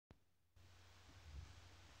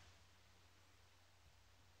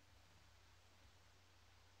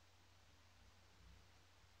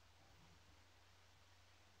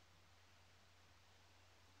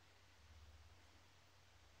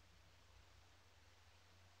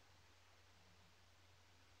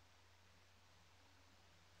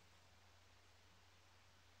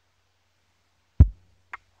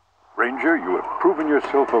Ranger. You have proven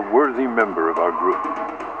yourself a worthy member of our group.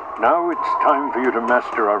 Now it's time for you to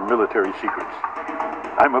master our military secrets.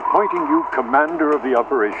 I'm appointing you commander of the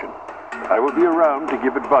operation. I will be around to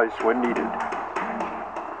give advice when needed.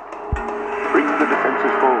 Bring the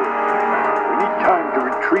defenses forward. We need time to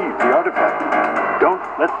retrieve the artifact. Don't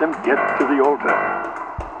let them get to the altar.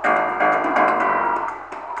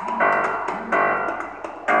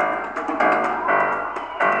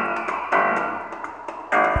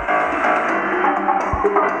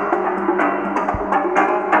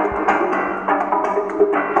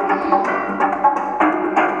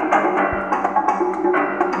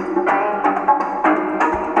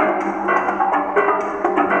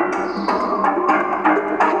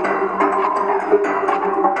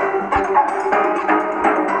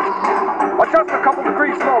 Just a couple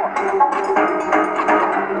degrees lower.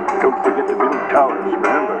 Don't forget to build towers,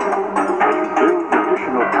 remember. As you build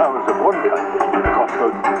additional towers of one kind, the cost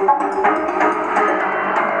goes...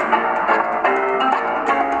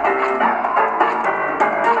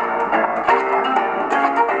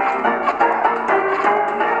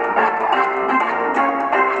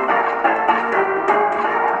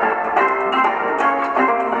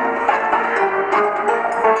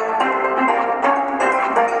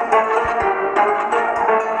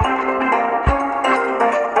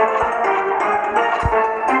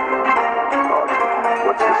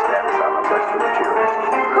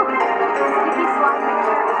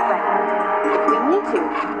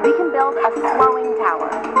 We can build a slowing tower.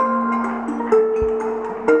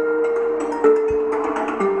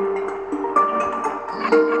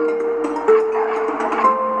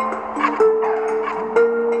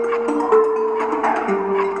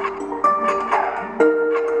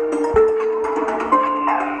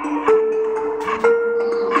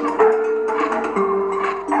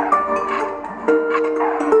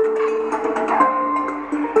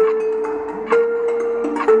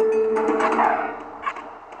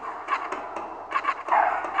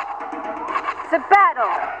 To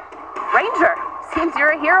battle! Ranger, seems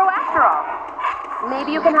you're a hero after all.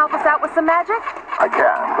 Maybe you can help us out with some magic? I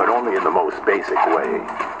can, but only in the most basic way.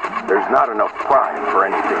 There's not enough prime for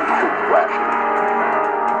anything too flashy.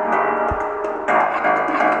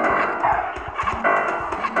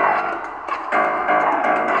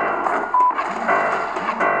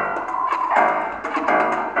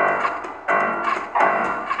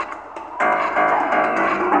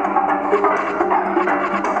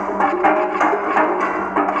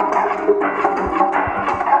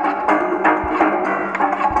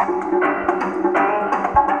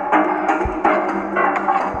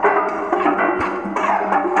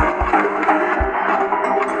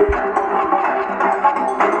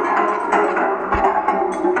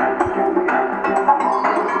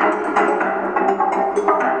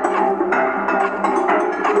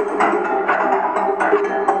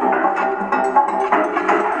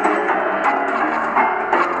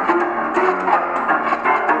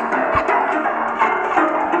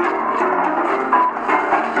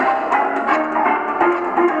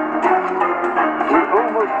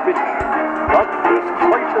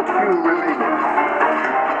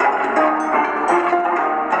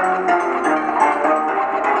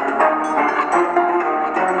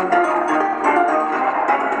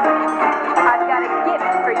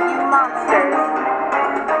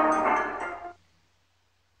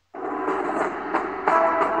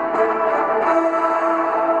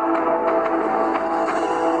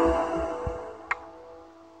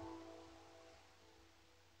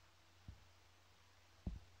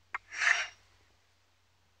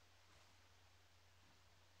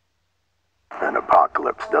 An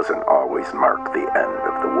apocalypse doesn't always mark the end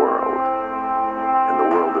of the world. In the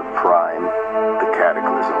world of Prime, the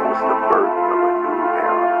cataclysm was the birth of a new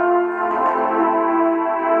era.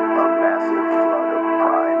 A massive flood of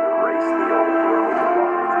Prime erased the old world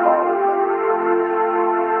along with all memory of it.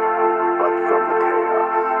 But from the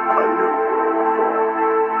chaos, a new world formed.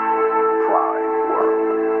 Prime World.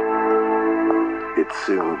 It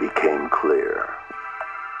soon became clear.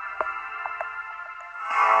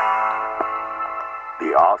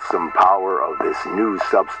 The awesome power of this new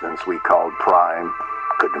substance we called Prime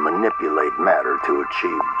could manipulate matter to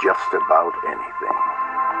achieve just about anything.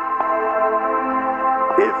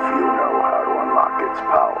 If you know how to unlock its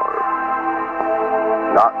power.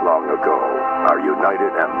 Not long ago, our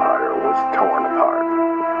united empire was torn apart.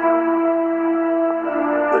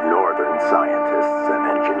 The northern scientists and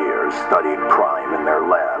engineers studied Prime in their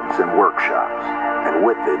labs and workshops, and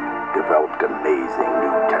with it, developed amazing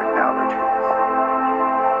new technologies.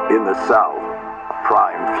 In the south,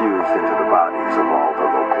 Prime fused into the bodies of all the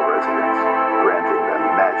local residents, granting them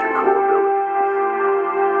magical abilities.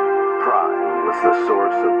 the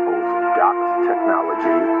source of both docked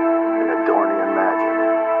technology and Adornian magic,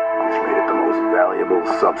 which made it the most valuable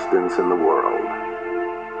substance in the world.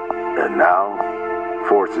 And now,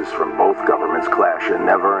 forces from both governments clash in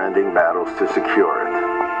never-ending battles to secure it.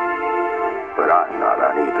 But I'm not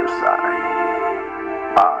on either side.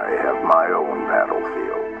 I have my own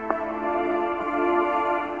battlefield.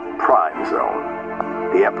 Prime Zone,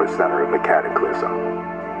 the epicenter of the cataclysm.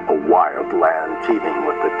 A wild land teeming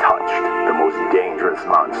with the touched, the most dangerous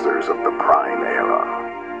monsters of the Prime era.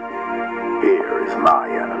 Here is my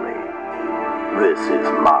enemy. This is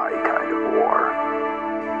my kind of war.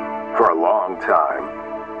 For a long time,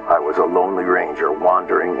 I was a lonely ranger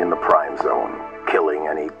wandering in the Prime Zone, killing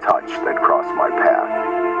any touch that crossed my path.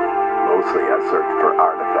 Mostly I searched for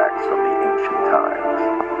artifacts from the ancient times.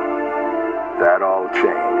 That all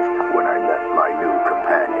changed when I met my new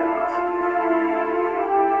companions.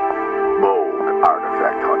 Bold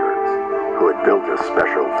artifact hunters who had built a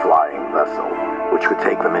special flying vessel which could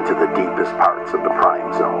take them into the deepest parts of the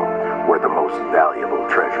Prime Zone where the most valuable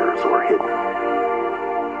treasures were hidden.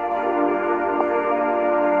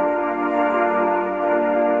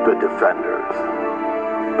 The Defenders,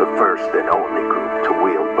 the first and only group to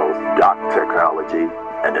wield both dock technology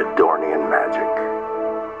and Adornian magic.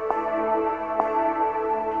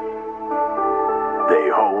 They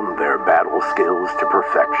hone their battle skills to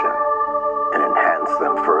perfection and enhance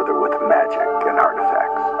them further with magic and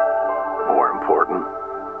artifacts. More important,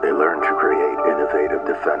 they learn to create innovative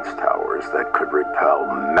defense towers that could repel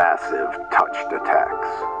massive touched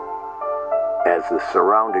attacks. As the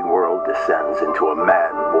surrounding world descends into a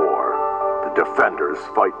mad war, the Defenders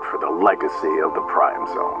fight for the legacy of the Prime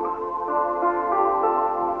Zone.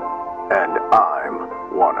 And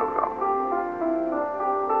I'm one of them.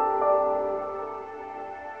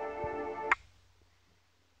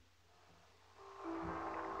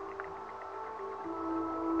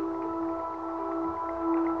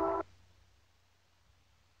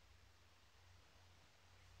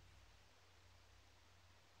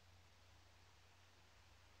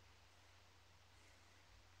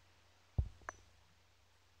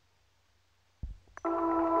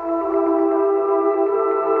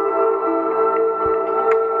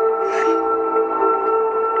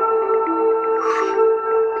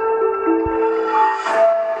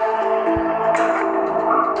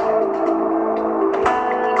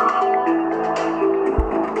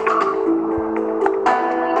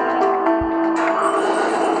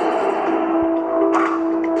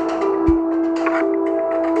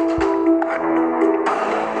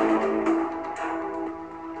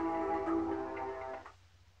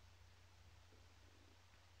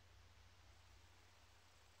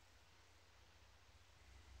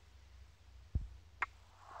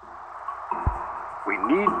 We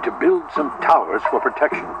need to build some towers for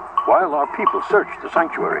protection while our people search the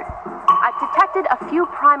sanctuary. I've detected a few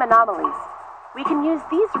prime anomalies. We can use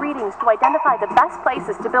these readings to identify the best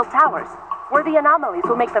places to build towers, where the anomalies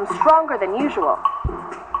will make them stronger than usual.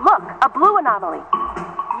 Look, a blue anomaly.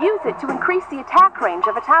 Use it to increase the attack range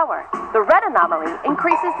of a tower. The red anomaly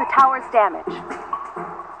increases the tower's damage.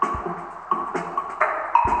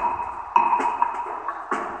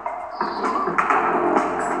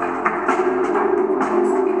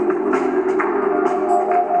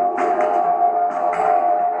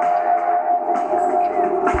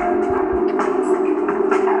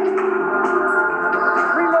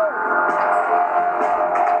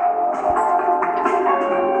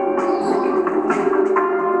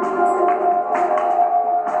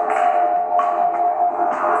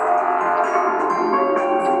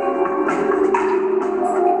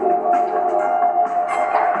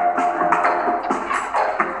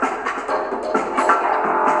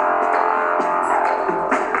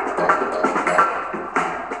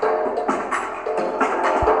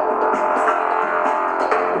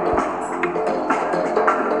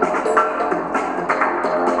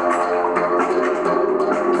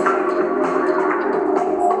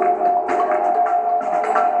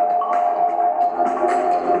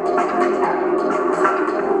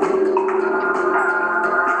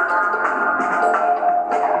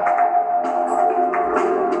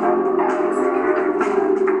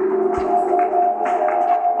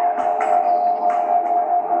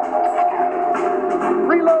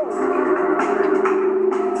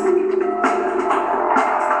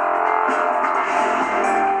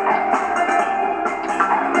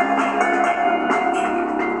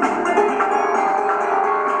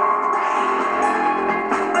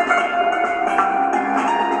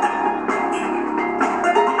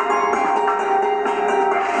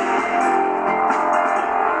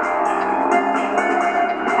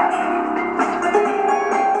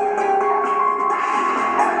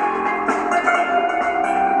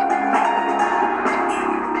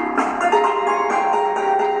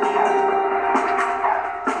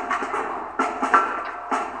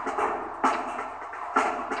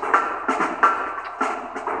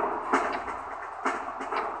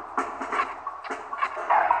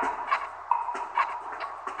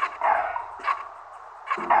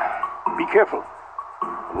 Be careful.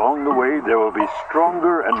 Along the way, there will be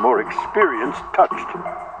stronger and more experienced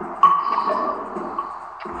touched.